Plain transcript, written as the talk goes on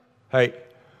Hey,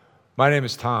 my name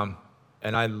is Tom,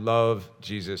 and I love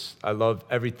Jesus. I love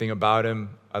everything about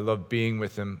him. I love being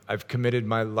with him. I've committed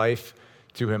my life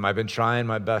to him. I've been trying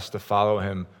my best to follow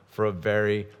him for a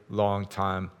very long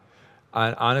time.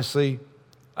 And honestly,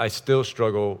 I still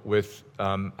struggle with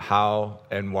how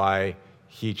and why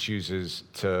he chooses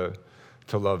to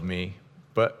love me.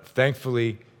 But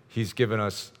thankfully, he's given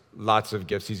us lots of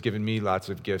gifts. He's given me lots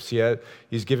of gifts.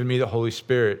 He's given me the Holy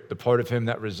Spirit, the part of him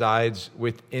that resides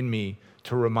within me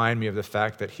to remind me of the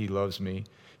fact that he loves me.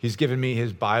 He's given me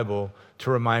his Bible to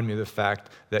remind me of the fact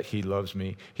that he loves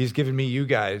me. He's given me you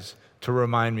guys to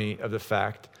remind me of the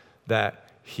fact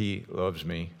that he loves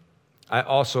me. I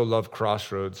also love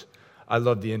Crossroads. I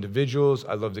love the individuals.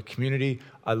 I love the community.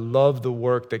 I love the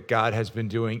work that God has been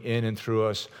doing in and through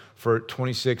us for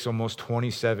 26, almost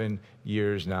 27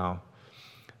 years now.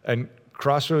 And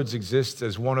Crossroads exists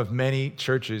as one of many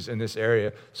churches in this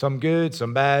area, some good,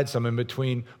 some bad, some in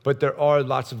between, but there are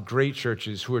lots of great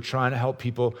churches who are trying to help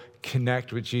people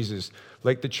connect with Jesus,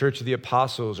 like the Church of the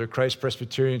Apostles or Christ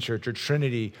Presbyterian Church or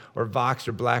Trinity or Vox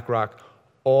or BlackRock,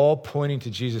 all pointing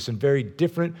to Jesus in very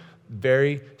different,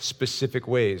 very specific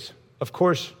ways. Of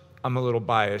course, I'm a little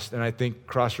biased, and I think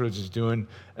Crossroads is doing,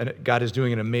 and God is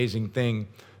doing an amazing thing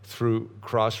through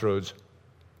Crossroads.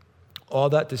 All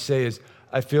that to say is,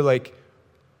 I feel like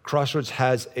Crossroads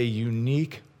has a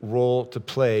unique role to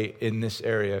play in this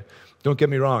area. Don't get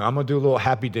me wrong, I'm gonna do a little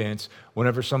happy dance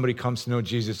whenever somebody comes to know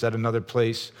Jesus at another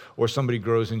place or somebody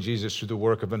grows in Jesus through the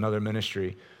work of another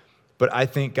ministry. But I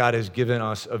think God has given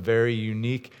us a very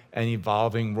unique and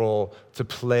evolving role to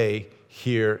play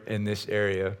here in this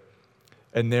area.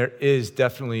 And there is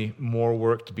definitely more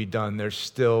work to be done. There's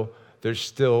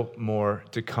still more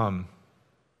to come.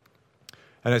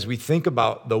 And as we think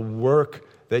about the work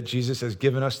that Jesus has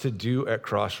given us to do at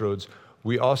Crossroads,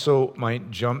 we also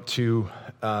might jump to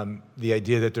the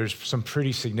idea that there's some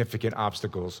pretty significant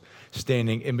obstacles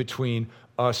standing in between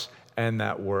us and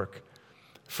that work.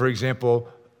 For example,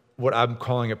 what I'm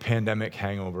calling a pandemic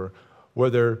hangover,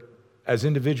 whether as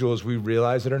individuals we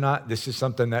realize it or not, this is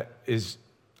something that is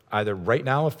either right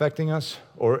now affecting us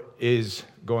or is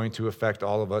going to affect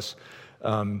all of us.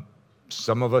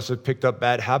 Some of us have picked up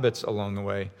bad habits along the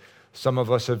way. Some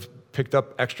of us have picked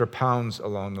up extra pounds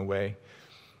along the way.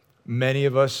 Many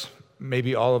of us,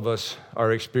 maybe all of us,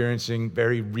 are experiencing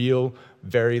very real,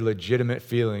 very legitimate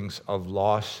feelings of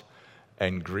loss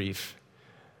and grief.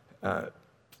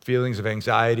 Feelings of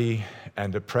anxiety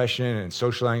and depression and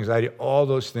social anxiety, all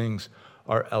those things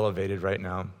are elevated right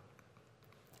now.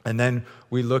 And then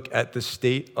we look at the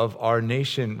state of our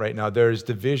nation right now. There is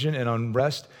division and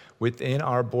unrest within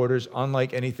our borders,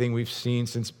 unlike anything we've seen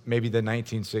since maybe the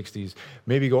 1960s,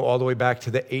 maybe go all the way back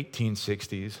to the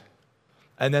 1860s.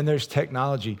 And then there's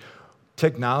technology.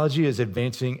 Technology is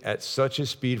advancing at such a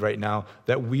speed right now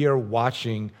that we are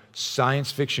watching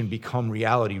science fiction become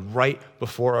reality right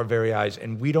before our very eyes,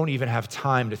 and we don't even have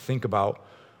time to think about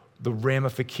the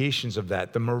ramifications of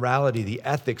that, the morality, the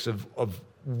ethics of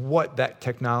what that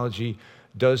technology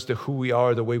does to who we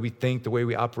are, the way we think, the way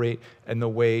we operate, and the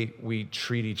way we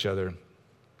treat each other.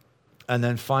 And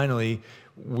then finally,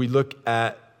 we look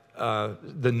at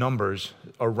the numbers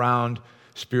around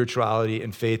spirituality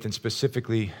and faith, and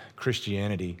specifically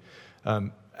Christianity.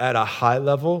 At a high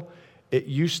level, it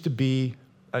used to be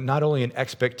not only an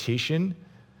expectation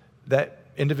that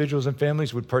individuals and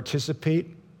families would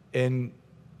participate in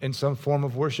some form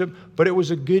of worship, but it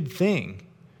was a good thing.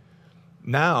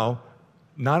 Now,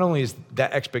 not only is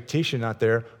that expectation not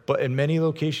there, but in many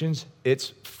locations, it's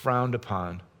frowned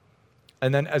upon.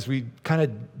 And then as we kind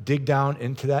of dig down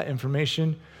into that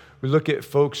information, we look at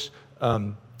folks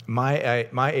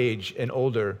my age and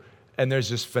older, and there's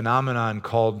this phenomenon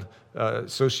called,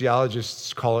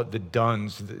 sociologists call it the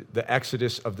dones, the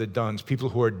exodus of the dones, people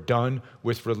who are done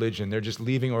with religion. They're just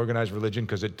leaving organized religion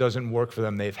because it doesn't work for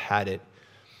them. They've had it.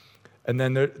 And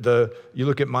then you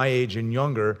look at my age and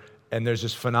younger, and there's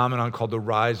this phenomenon called the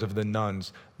rise of the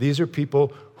nuns. These are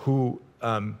people who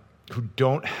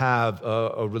don't have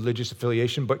a religious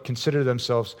affiliation, but consider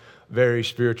themselves very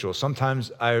spiritual.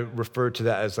 Sometimes I refer to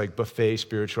that as like buffet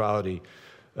spirituality.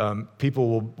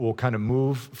 People will kind of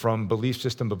move from belief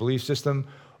system to belief system,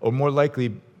 or more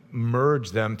likely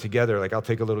merge them together. Like I'll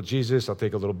take a little Jesus, I'll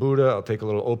take a little Buddha, I'll take a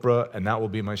little Oprah, and that will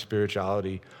be my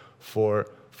spirituality for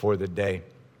the day.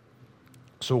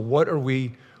 So what are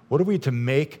we to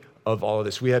make of all of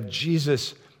this? We have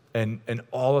Jesus and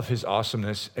all of his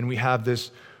awesomeness, and we have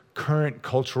this current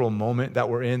cultural moment that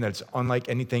we're in that's unlike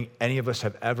anything any of us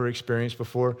have ever experienced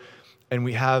before. And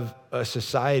we have a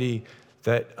society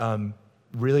that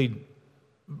really,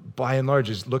 by and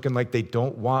large, is looking like they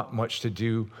don't want much to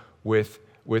do with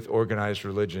with organized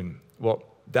religion? Well,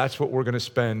 that's what we're going to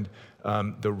spend we're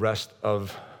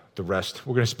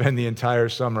going to spend the entire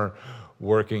summer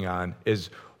working on, is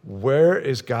where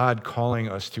is God calling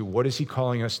us to? What is he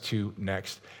calling us to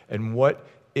next? And what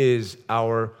is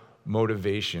our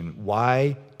motivation?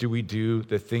 Why do we do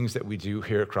the things that we do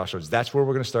here at Crossroads? That's where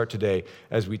we're going to start today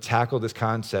as we tackle this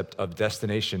concept of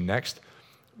destination next.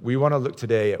 We want to look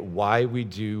today at why we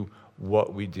do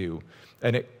what we do.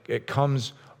 And it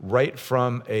comes right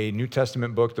from a New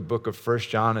Testament book, the book of 1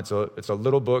 John. It's a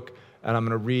little book, and I'm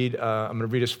going to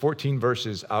read us 14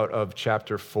 verses out of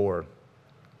chapter 4.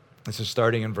 This is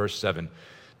starting in verse 7.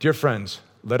 Dear friends,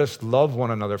 let us love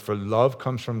one another, for love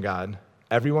comes from God.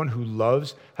 Everyone who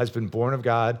loves has been born of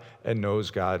God and knows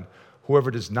God.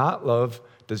 Whoever does not love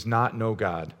does not know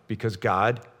God, because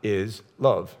God is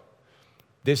love.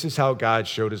 This is how God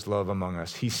showed his love among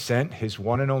us. He sent his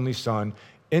one and only Son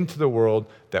into the world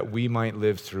that we might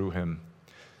live through him.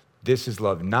 This is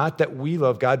love, not that we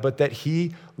love God, but that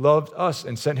he loved us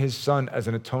and sent his Son as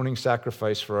an atoning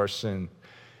sacrifice for our sin.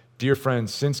 Dear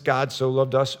friends, since God so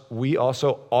loved us, we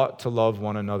also ought to love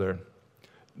one another.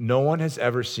 No one has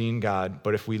ever seen God,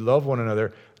 but if we love one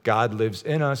another, God lives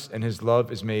in us and his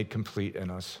love is made complete in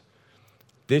us.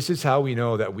 This is how we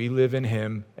know that we live in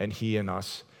him and he in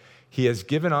us. He has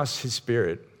given us his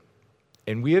Spirit,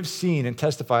 and we have seen and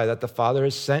testify that the Father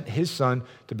has sent his Son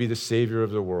to be the Savior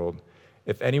of the world.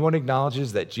 If anyone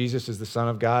acknowledges that Jesus is the Son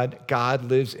of God, God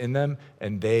lives in them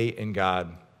and they in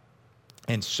God.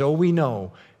 And so we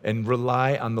know and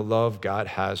rely on the love God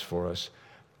has for us.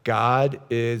 God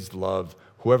is love.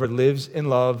 Whoever lives in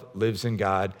love lives in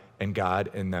God and God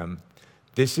in them.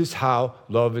 This is how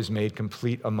love is made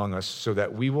complete among us, so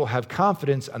that we will have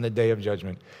confidence on the day of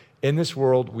judgment. In this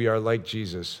world, we are like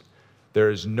Jesus.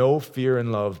 There is no fear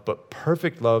in love, but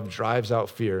perfect love drives out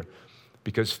fear,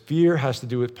 because fear has to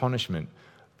do with punishment.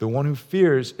 The one who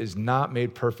fears is not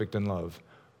made perfect in love.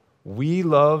 We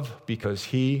love because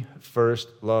he first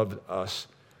loved us.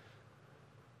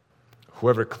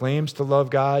 Whoever claims to love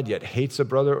God yet hates a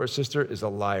brother or sister is a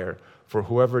liar. For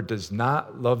whoever does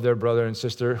not love their brother and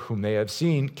sister whom they have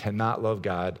seen cannot love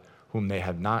God whom they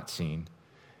have not seen.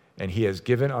 And he has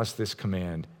given us this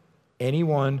command: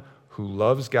 anyone who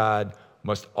loves God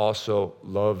must also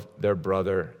love their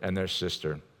brother and their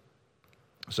sister.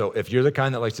 So if you're the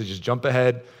kind that likes to just jump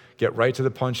ahead, get right to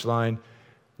the punchline,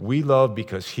 we love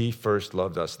because he first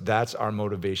loved us. That's our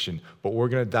motivation. But we're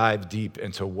going to dive deep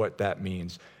into what that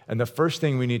means. And the first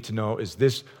thing we need to know is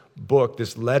this book,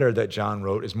 this letter that John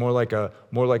wrote, is more like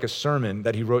a sermon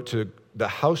that he wrote to the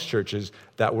house churches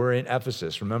that were in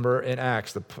Ephesus. Remember in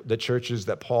Acts, the churches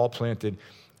that Paul planted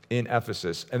in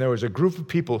Ephesus. And there was a group of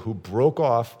people who broke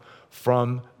off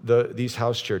from these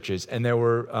house churches, and they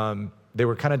were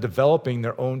kind of developing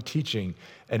their own teaching,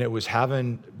 and it was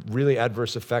having really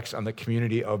adverse effects on the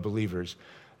community of believers.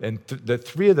 And the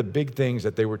three of the big things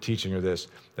that they were teaching are this: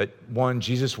 that one,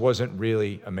 Jesus wasn't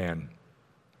really a man.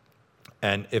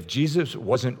 And if Jesus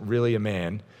wasn't really a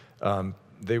man,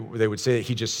 they would say that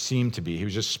he just seemed to be. He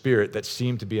was just spirit that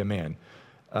seemed to be a man.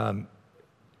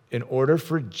 In order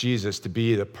for Jesus to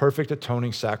be the perfect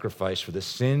atoning sacrifice for the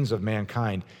sins of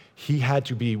mankind, he had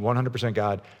to be 100%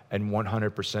 God and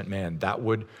 100% man. That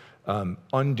would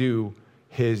undo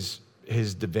his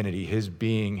divinity, his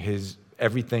being, his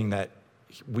everything that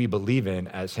we believe in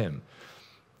as him.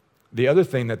 The other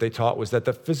thing that they taught was that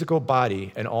the physical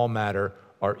body and all matter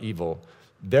are evil.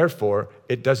 Therefore,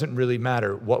 it doesn't really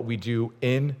matter what we do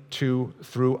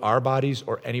through our bodies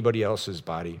or anybody else's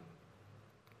body.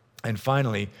 And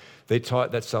finally, they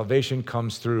taught that salvation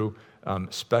comes through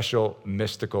special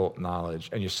mystical knowledge.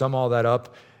 And you sum all that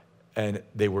up, and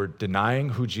they were denying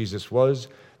who Jesus was.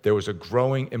 There was a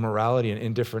growing immorality and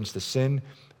indifference to sin,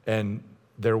 and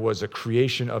there was a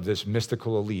creation of this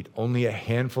mystical elite. Only a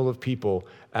handful of people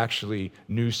actually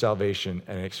knew salvation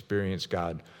and experienced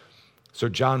God. So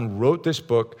John wrote this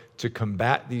book to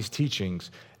combat these teachings.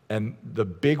 And the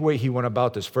big way he went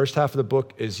about this, first half of the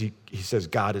book is he says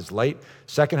God is light.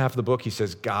 Second half of the book, he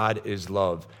says God is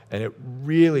love. And it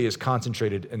really is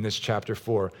concentrated in this chapter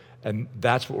 4. And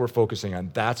that's what we're focusing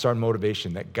on. That's our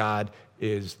motivation, that God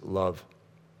is love.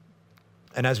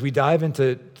 And as we dive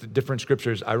into the different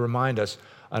scriptures, I remind us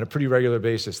on a pretty regular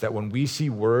basis that when we see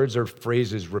words or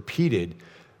phrases repeated,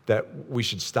 that we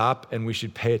should stop and we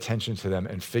should pay attention to them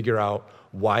and figure out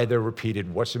why they're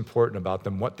repeated, what's important about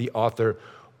them, what the author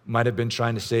might have been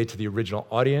trying to say to the original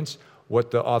audience, what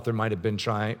the author might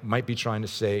be trying to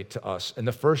say to us. And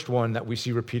the first one that we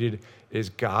see repeated is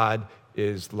God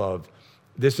is love.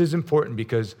 This is important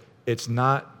because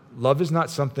love is not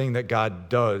something that God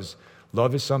does.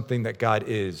 Love is something that God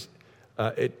is.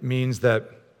 It means that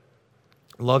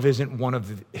Love isn't one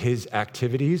of his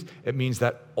activities. It means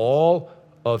that all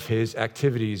of his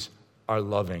activities are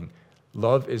loving.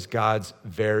 Love is God's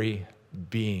very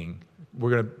being.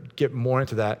 We're going to get more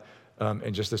into that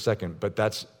in just a second, but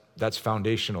that's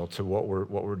foundational to what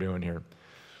we're doing here.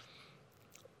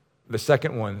 The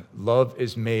second one, love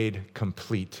is made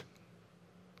complete.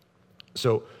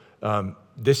 So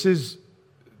this is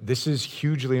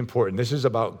hugely important. This is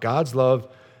about God's love,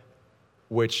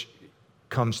 which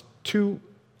comes to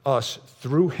us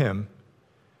through him,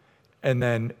 and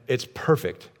then it's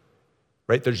perfect,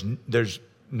 right? There's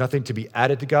nothing to be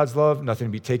added to God's love, nothing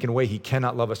to be taken away. He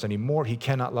cannot love us anymore. He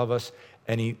cannot love us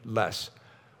any less.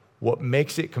 What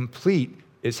makes it complete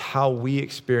is how we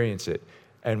experience it.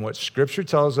 And what Scripture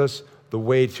tells us, the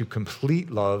way to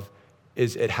complete love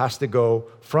is it has to go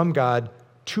from God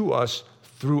to us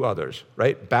through others,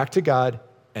 right? Back to God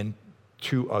and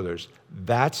to others.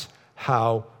 That's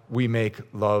how we make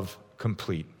love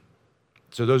complete.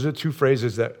 So those are two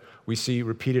phrases that we see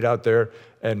repeated out there,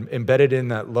 and embedded in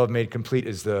that love made complete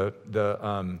is the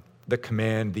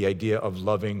command, the idea of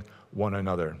loving one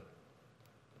another.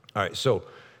 All right, so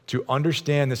to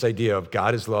understand this idea of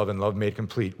God is love and love made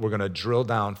complete, we're going to drill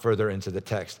down further into the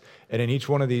text. And in each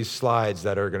one of these slides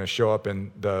that are going to show up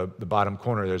in the bottom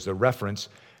corner, there's the reference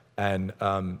and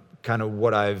kind of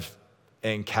what I've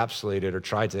encapsulated or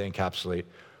tried to encapsulate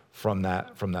from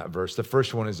that verse. The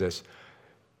first one is this: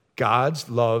 God's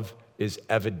love is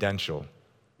evidential.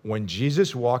 When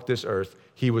Jesus walked this earth,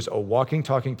 he was a walking,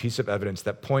 talking piece of evidence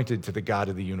that pointed to the God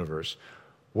of the universe.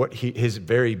 His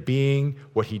very being,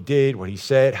 what he did, what he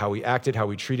said, how he acted, how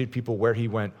he treated people, where he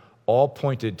went, all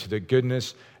pointed to the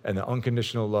goodness and the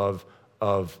unconditional love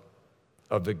of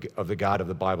the God of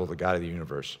the Bible, the God of the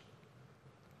universe.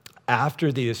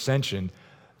 After the ascension,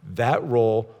 that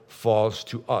role falls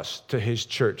to us, to his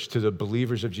church, to the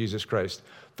believers of Jesus Christ.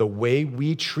 The way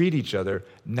we treat each other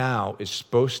now is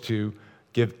supposed to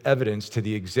give evidence to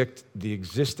the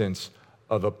existence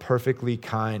of a perfectly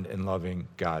kind and loving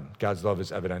God. God's love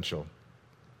is evidential.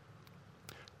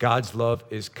 God's love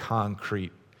is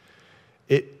concrete.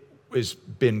 It has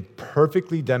been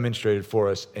perfectly demonstrated for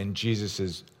us in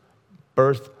Jesus'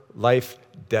 birth, life,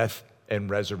 death, and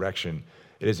resurrection.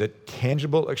 It is a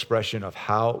tangible expression of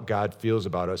how God feels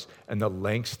about us and the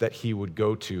lengths that he would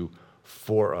go to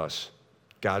for us.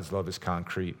 God's love is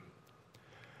concrete.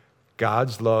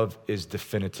 God's love is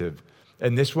definitive.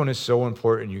 And this one is so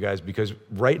important, you guys, because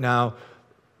right now,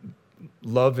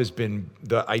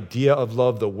 the idea of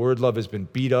love, the word love has been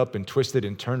beat up and twisted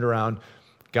and turned around.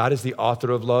 God is the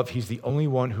author of love. He's the only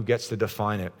one who gets to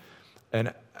define it.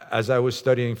 And as I was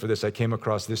studying for this, I came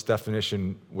across this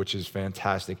definition, which is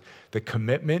fantastic. The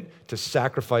commitment to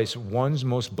sacrifice one's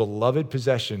most beloved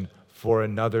possession for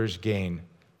another's gain.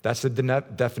 That's the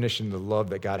definition of the love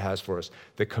that God has for us.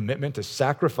 The commitment to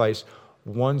sacrifice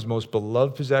one's most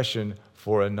beloved possession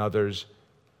for another's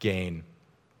gain.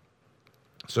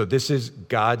 So this is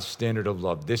God's standard of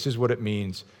love. This is what it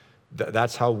means.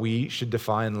 That's how we should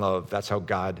define love. That's how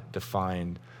God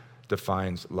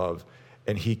defines love.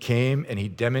 And he came and he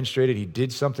demonstrated, he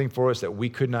did something for us that we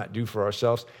could not do for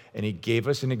ourselves. And he gave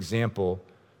us an example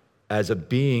as a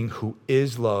being who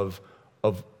is love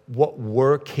of what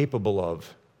we're capable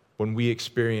of when we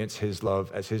experience his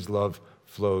love, as his love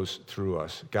flows through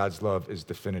us. God's love is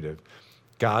definitive.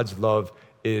 God's love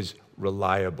is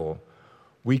reliable.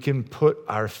 We can put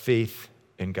our faith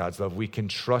in God's love. We can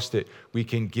trust it. We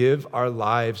can give our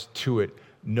lives to it,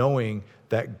 knowing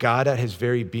that God at his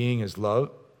very being is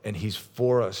love, and he's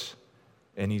for us,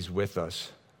 and he's with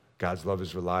us. God's love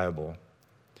is reliable.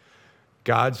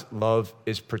 God's love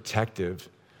is protective.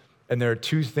 And there are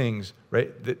two things,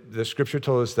 right? The scripture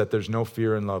told us that there's no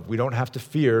fear in love. We don't have to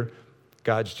fear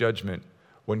God's judgment.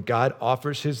 When God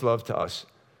offers his love to us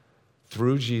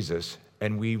through Jesus,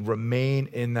 and we remain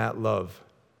in that love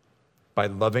by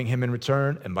loving him in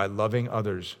return and by loving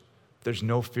others, there's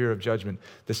no fear of judgment.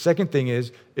 The second thing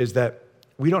is that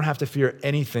we don't have to fear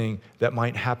anything that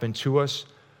might happen to us,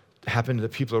 happen to the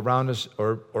people around us,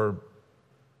 or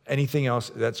anything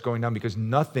else that's going on, because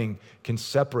nothing can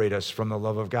separate us from the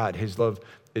love of God. His love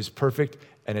is perfect,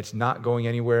 and it's not going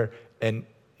anywhere, and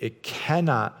it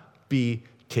cannot be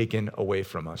taken away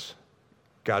from us.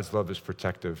 God's love is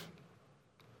protective.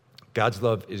 God's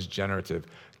love is generative.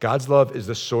 God's love is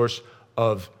the source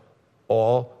of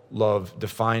all love,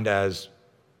 defined as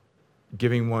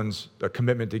giving a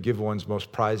commitment to give one's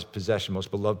most prized possession,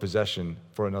 most beloved possession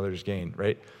for another's gain,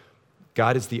 right?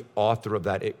 God is the author of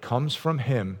that. It comes from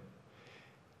him,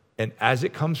 and as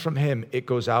it comes from him, it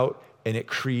goes out and it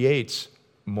creates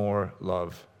more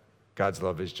love. God's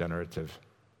love is generative.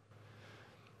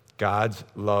 God's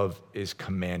love is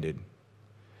commanded.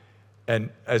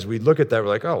 And as we look at that, we're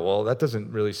like, oh, well, that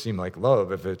doesn't really seem like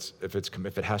love if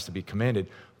it has to be commanded.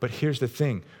 But here's the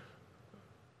thing.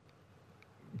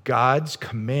 God's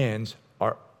commands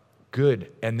are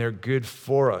good, and they're good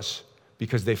for us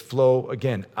because they flow,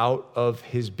 again, out of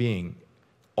his being.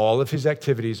 All of his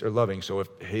activities are loving. So if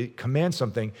he commands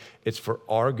something, it's for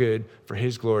our good, for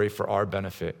his glory, for our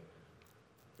benefit.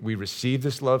 We receive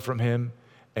this love from him,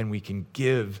 and we can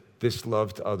give this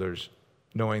love to others,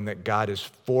 knowing that God is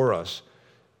for us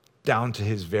down to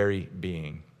his very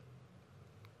being.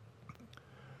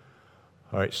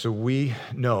 All right, so we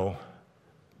know,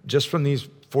 just from these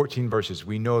 14 verses,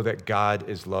 we know that God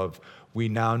is love. We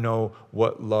now know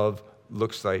what love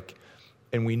looks like.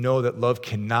 And we know that love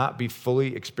cannot be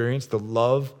fully experienced. The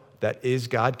love that is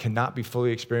God cannot be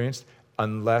fully experienced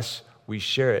unless we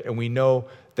share it. And we know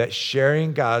that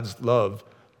sharing God's love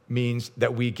means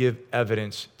that we give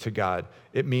evidence to God.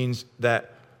 It means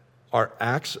that our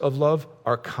acts of love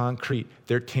are concrete,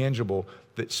 they're tangible,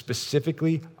 that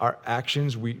specifically our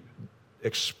actions, we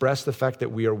express the fact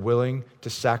that we are willing to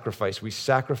sacrifice. We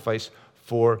sacrifice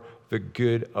for the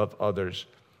good of others.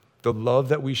 The love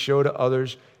that we show to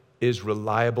others is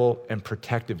reliable and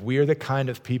protective. We are the kind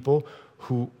of people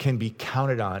who can be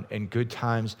counted on in good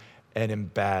times and in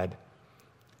bad.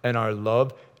 And our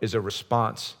love is a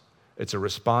response. It's a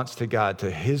response to God, to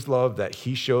his love that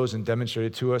he shows and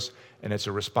demonstrated to us, and it's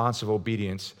a response of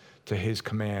obedience to his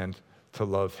command to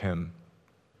love him.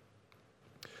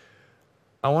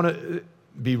 I want to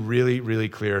be really, really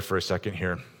clear for a second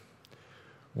here.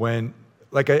 When,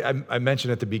 like I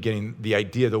mentioned at the beginning, the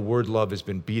idea, the word love has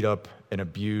been beat up and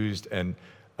abused, and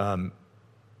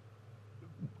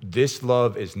this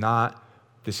is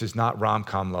not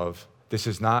rom-com love. This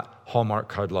is not Hallmark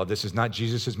card love. This is not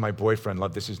Jesus is my boyfriend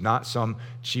love. This is not some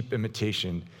cheap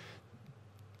imitation.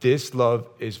 This love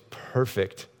is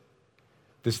perfect.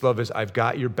 This love is, I've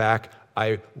got your back.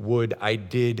 I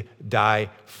did die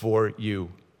for you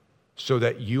so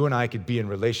that you and I could be in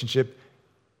relationship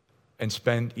and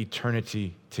spend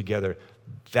eternity together.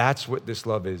 That's what this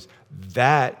love is.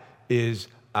 That is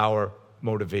our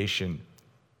motivation.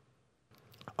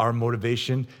 Our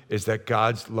motivation is that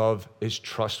God's love is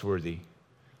trustworthy.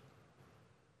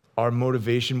 Our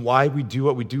motivation, why we do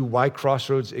what we do, why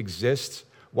Crossroads exists,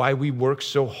 why we work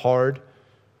so hard,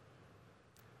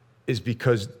 is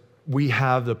because we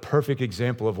have the perfect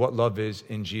example of what love is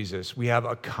in Jesus. We have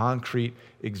a concrete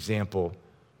example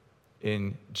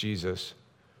in Jesus.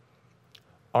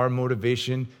 Our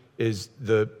motivation is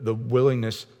the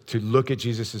willingness to look at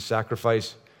Jesus'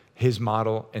 sacrifice, his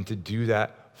model, and to do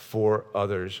that for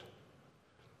others.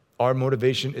 Our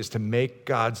motivation is to make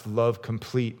God's love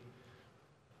complete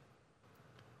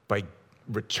by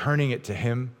returning it to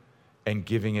him and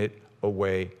giving it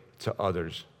away to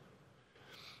others.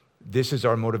 This is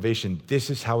our motivation.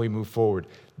 This is how we move forward.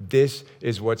 This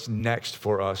is what's next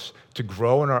for us, to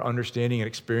grow in our understanding and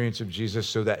experience of Jesus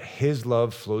so that his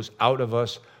love flows out of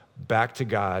us back to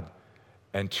God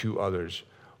and to others.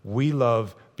 We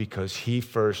love because he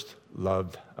first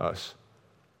loved us.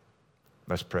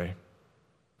 Let's pray.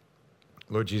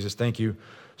 Lord Jesus, thank you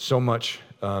so much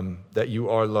that you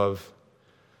are love.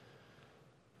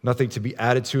 Nothing to be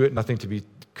added to it, nothing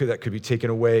that could be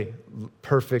taken away.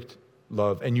 Perfect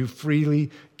love. And you freely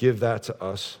give that to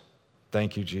us.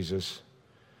 Thank you, Jesus.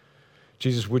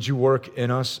 Jesus, would you work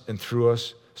in us and through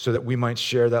us so that we might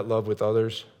share that love with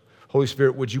others? Holy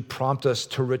Spirit, would you prompt us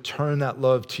to return that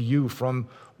love to you from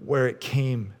where it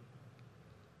came?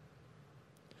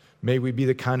 May we be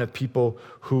the kind of people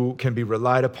who can be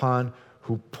relied upon,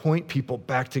 who point people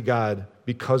back to God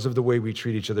because of the way we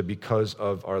treat each other, because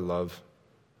of our love.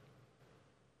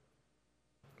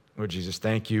 Lord Jesus,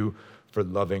 thank you for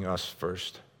loving us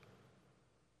first.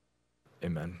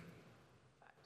 Amen.